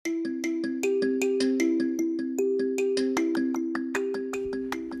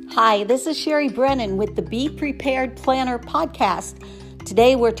Hi, this is Sherry Brennan with the Be Prepared Planner podcast.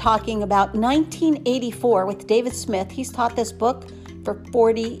 Today we're talking about 1984 with David Smith. He's taught this book for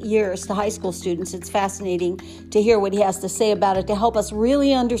 40 years to high school students. It's fascinating to hear what he has to say about it to help us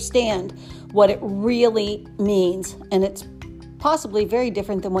really understand what it really means. And it's possibly very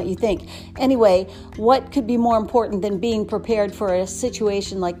different than what you think. Anyway, what could be more important than being prepared for a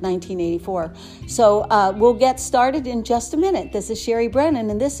situation like 1984? So we'll get started in just a minute. This is Sherry Brennan,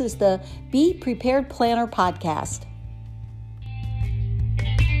 and this is the Be Prepared Planner podcast.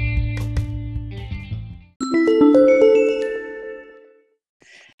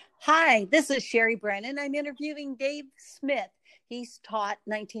 Hi, this is Sherry Brennan. I'm interviewing Dave Smith. He's taught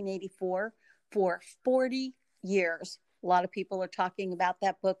 1984 for 40 years. A lot of people are talking about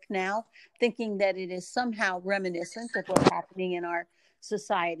that book now, thinking that it is somehow reminiscent of what's happening in our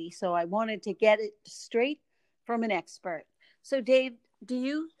society. So I wanted to get it straight from an expert. So Dave, do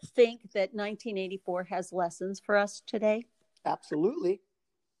you think that 1984 has lessons for us today? Absolutely.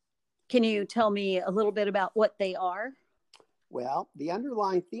 Can you tell me a little bit about what they are? Well, the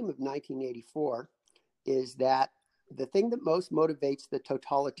underlying theme of 1984 is that the thing that most motivates the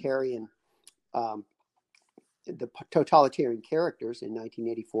totalitarian characters in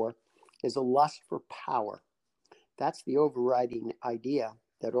 1984 is a lust for power. That's the overriding idea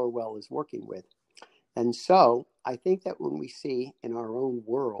that Orwell is working with. And so I think that when we see in our own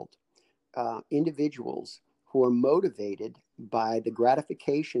world individuals who are motivated by the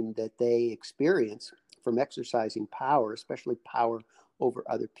gratification that they experience from exercising power, especially power over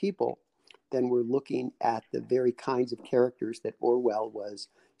other people, then we're looking at the very kinds of characters that Orwell was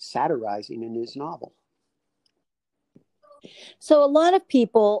satirizing in his novel. So a lot of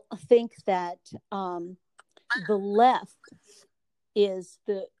people think that the left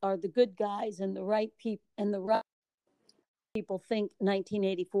are the good guys, and the right people, and the right people think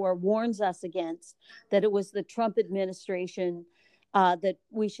 1984 warns us against, that it was the Trump administration that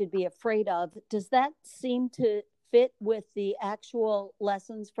we should be afraid of. Does that seem to fit with the actual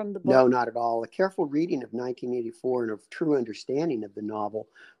lessons from the book? No, not at all. A careful reading of 1984 and a true understanding of the novel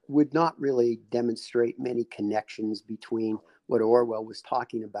would not really demonstrate many connections between what Orwell was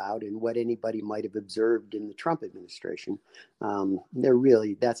talking about and what anybody might have observed in the Trump administration.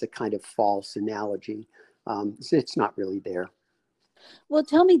 That's a kind of false analogy. It's not really there. Well,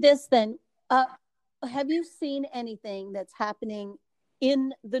 tell me this then. Have you seen anything that's happening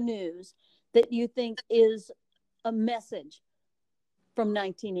in the news that you think is a message from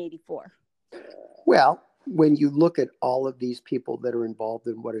 1984? Well, when you look at all of these people that are involved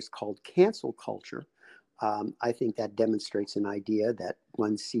in what is called cancel culture, I think that demonstrates an idea that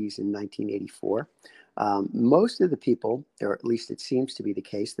one sees in 1984. Most of the people, or at least it seems to be the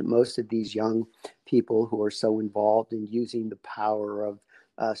case, that most of these young people who are so involved in using the power of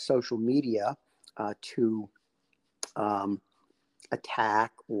social media to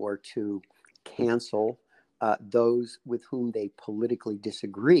attack or to cancel those with whom they politically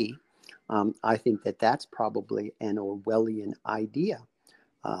disagree, I think that that's probably an Orwellian idea.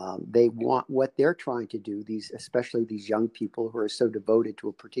 They want, what they're trying to do, especially these young people who are so devoted to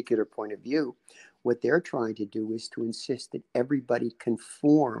a particular point of view, what they're trying to do is to insist that everybody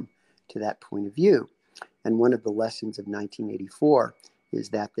conform to that point of view. And one of the lessons of 1984 is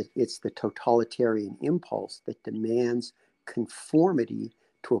that it's the totalitarian impulse that demands conformity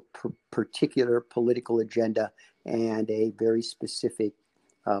to a particular political agenda and a very specific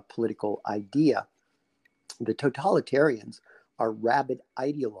political idea. The totalitarians are rabid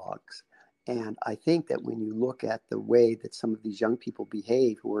ideologues. And I think that when you look at the way that some of these young people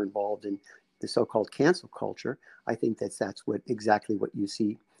behave who are involved in the so-called cancel culture, I think that's exactly what you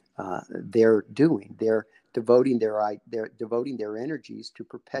see they're doing. They're devoting their energies to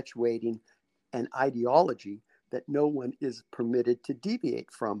perpetuating an ideology that no one is permitted to deviate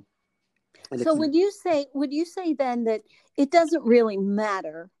from. And so would you say then that it doesn't really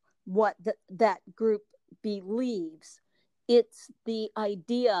matter what that group believes? It's the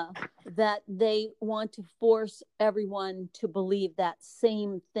idea that they want to force everyone to believe that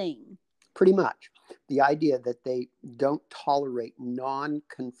same thing. Pretty much. The idea that they don't tolerate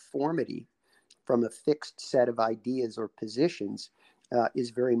non-conformity from a fixed set of ideas or positions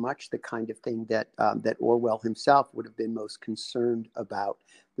is very much the kind of thing that Orwell himself would have been most concerned about,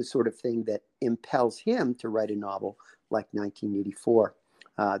 the sort of thing that impels him to write a novel like 1984.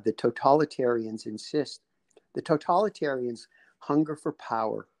 The totalitarians hunger for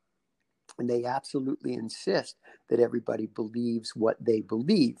power, and they absolutely insist that everybody believes what they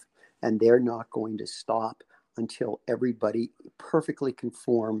believe, and they're not going to stop until everybody perfectly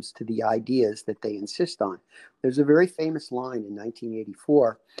conforms to the ideas that they insist on. There's a very famous line in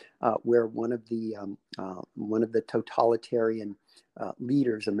 1984 where one of the totalitarian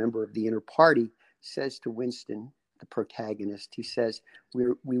leaders, a member of the inner party, says to Winston, the protagonist, he says,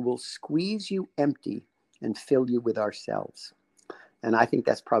 we will squeeze you empty and fill you with ourselves. And I think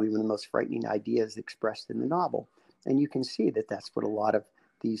that's probably one of the most frightening ideas expressed in the novel. And you can see that that's what a lot of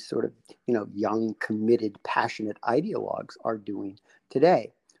these sort of, young, committed, passionate ideologues are doing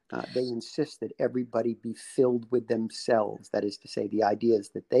today. They insist that everybody be filled with themselves, that is to say, the ideas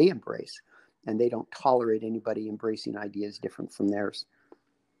that they embrace, and they don't tolerate anybody embracing ideas different from theirs.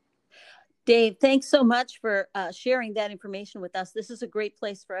 Dave, thanks so much for sharing that information with us. This is a great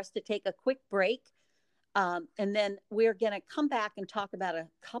place for us to take a quick break. And then we're going to come back and talk about a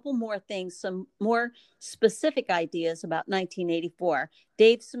couple more things, some more specific ideas about 1984.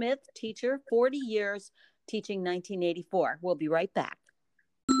 Dave Smith, teacher, 40 years teaching 1984. We'll be right back.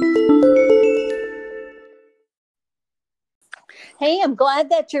 Hey, I'm glad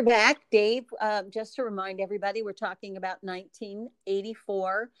that you're back, Dave. Just to remind everybody, we're talking about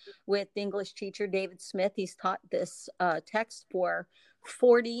 1984 with English teacher David Smith. He's taught this text for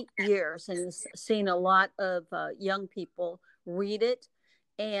 40 years and has seen a lot of young people read it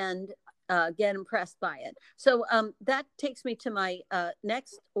and get impressed by it. So that takes me to my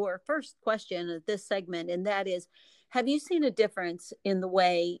next or first question of this segment, and that is, have you seen a difference in the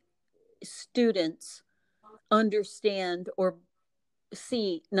way students understand or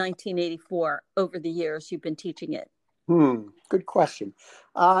see 1984 over the years you've been teaching it? Good question.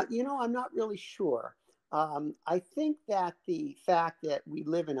 I'm not really sure. I think that the fact that we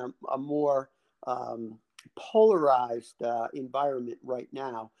live in a more polarized environment right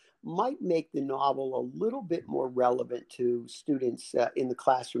now might make the novel a little bit more relevant to students in the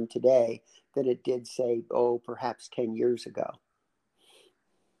classroom today than it did, say, perhaps 10 years ago.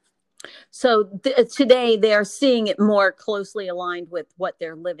 So today they're seeing it more closely aligned with what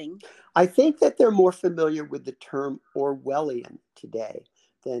they're living. I think that they're more familiar with the term Orwellian today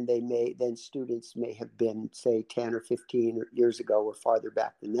than students may have been, say, 10 or 15 years ago or farther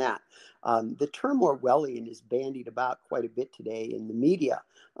back than that. The term Orwellian is bandied about quite a bit today in the media.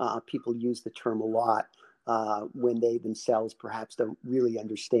 People use the term a lot when they themselves perhaps don't really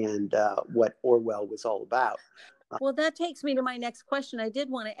understand what Orwell was all about. Well, that takes me to my next question. I did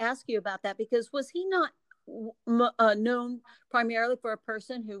want to ask you about that, because was he not known primarily for a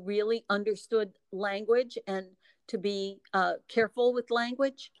person who really understood language and to be careful with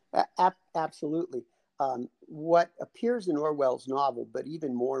language? Absolutely. What appears in Orwell's novel, but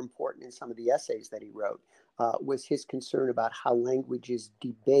even more important in some of the essays that he wrote, was his concern about how language is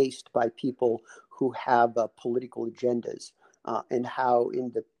debased by people who have political agendas, and how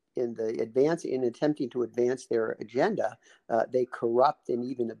in attempting to advance their agenda, they corrupt and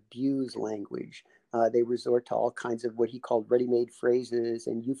even abuse language. They resort to all kinds of what he called ready-made phrases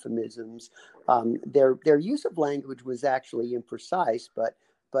and euphemisms. Their use of language was actually imprecise,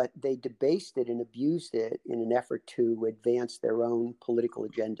 but they debased it and abused it in an effort to advance their own political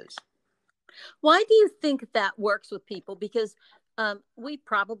agendas. Why do you think that works with people? Because we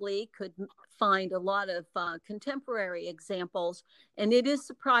probably could find a lot of contemporary examples, and it is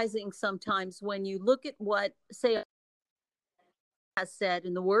surprising sometimes when you look at what, say, has said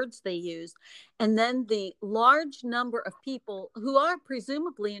and the words they used, and then the large number of people who are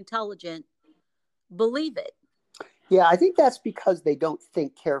presumably intelligent believe it. Yeah, I think that's because they don't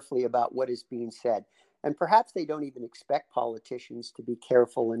think carefully about what is being said. And perhaps they don't even expect politicians to be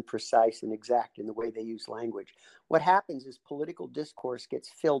careful and precise and exact in the way they use language. What happens is political discourse gets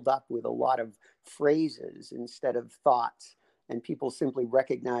filled up with a lot of phrases instead of thoughts. And people simply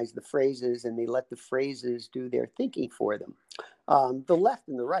recognize the phrases and they let the phrases do their thinking for them. The left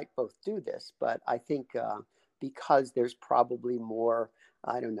and the right both do this, but I think because there's probably more,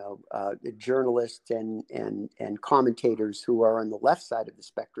 journalists and commentators who are on the left side of the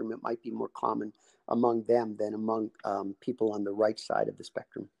spectrum, it might be more common among them than among people on the right side of the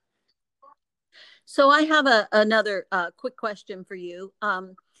spectrum. So I have another quick question for you,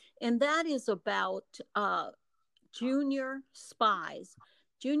 and that is about junior spies.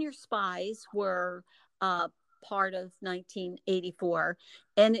 Junior spies were part of 1984,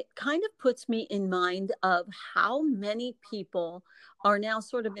 and it kind of puts me in mind of how many people are now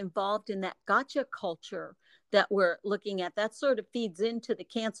sort of involved in that gotcha culture that we're looking at. That sort of feeds into the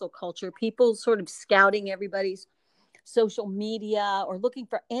cancel culture, people sort of scouting everybody's social media or looking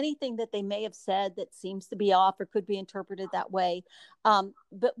for anything that they may have said that seems to be off or could be interpreted that way.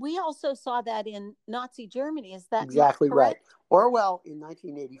 But we also saw that in Nazi Germany. Is that exactly correct? Right? Orwell in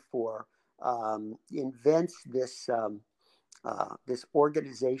 1984 invents this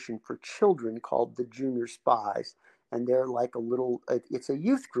organization for children called the Junior Spies. And they're like it's a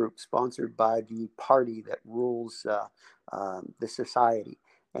youth group sponsored by the party that rules the society.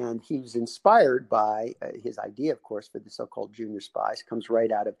 And he was inspired by his idea, of course, for the so-called Junior Spies, comes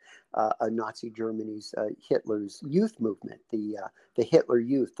right out of Nazi Germany's Hitler's youth movement, the Hitler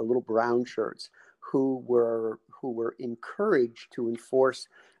Youth, the little brown shirts, who were encouraged to enforce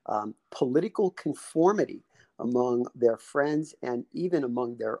political conformity among their friends and even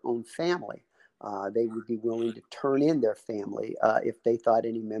among their own family. They would be willing to turn in their family if they thought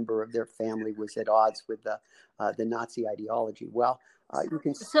any member of their family was at odds with the Nazi ideology. Well, you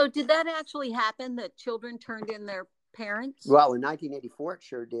can. So, did that actually happen? That children turned in their parents? Well, in 1984, it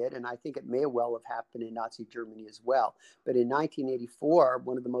sure did, and I think it may well have happened in Nazi Germany as well. But in 1984,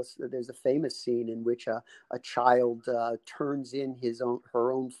 there's a famous scene in which a child turns in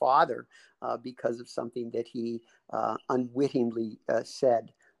her own father because of something that he unwittingly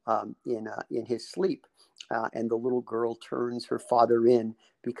said in his sleep, and the little girl turns her father in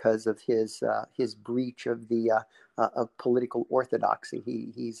because of his breach of the of political orthodoxy.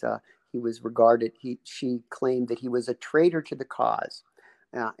 He was regarded. She claimed that he was a traitor to the cause,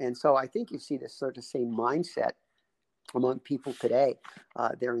 and so I think you see this sort of same mindset among people today.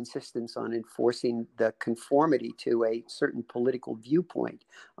 Their insistence on enforcing the conformity to a certain political viewpoint,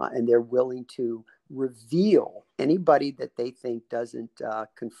 and they're willing to reveal anybody that they think doesn't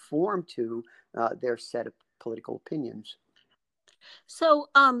conform to their set of political opinions. So,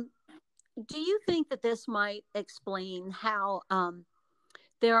 do you think that this might explain how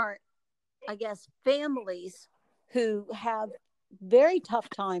there are, I guess, families who have very tough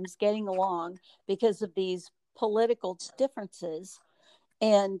times getting along because of these political differences,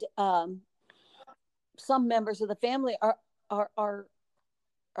 and some members of the family are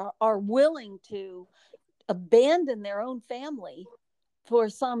willing to abandon their own family for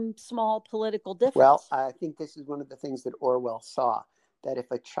some small political difference? Well, I think this is one of the things that Orwell saw, that if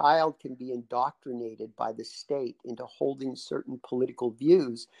a child can be indoctrinated by the state into holding certain political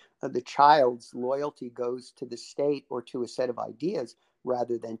views, the child's loyalty goes to the state or to a set of ideas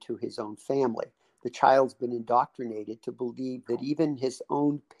rather than to his own family. The child's been indoctrinated to believe that even his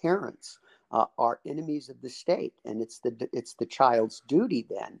own parents are enemies of the state, and it's the child's duty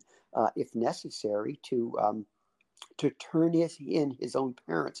then, if necessary, to turn in his own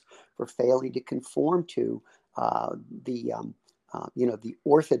parents for failing to conform to the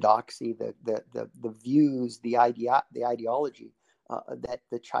orthodoxy, the views, the ideology that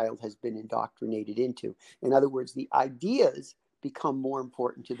the child has been indoctrinated into. In other words, the ideas become more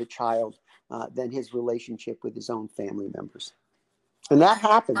important to the child than his relationship with his own family members. And that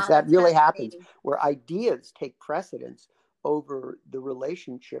happens. That really happens, where ideas take precedence over the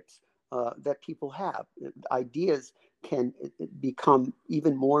relationships that people have. Ideas can become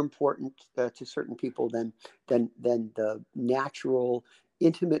even more important to certain people than the natural,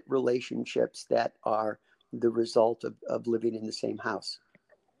 intimate relationships that are the result of living in the same house.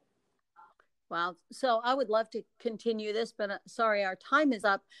 Wow. So I would love to continue this, but sorry, our time is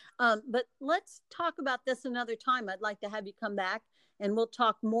up. But let's talk about this another time. I'd like to have you come back and we'll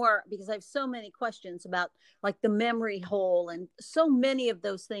talk more, because I have so many questions about like the memory hole and so many of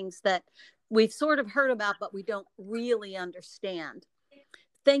those things that we've sort of heard about, but we don't really understand.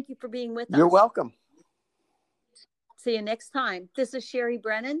 Thank you for being with us. You're welcome. See you next time. This is Sherry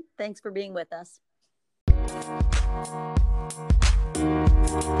Brennan. Thanks for being with us.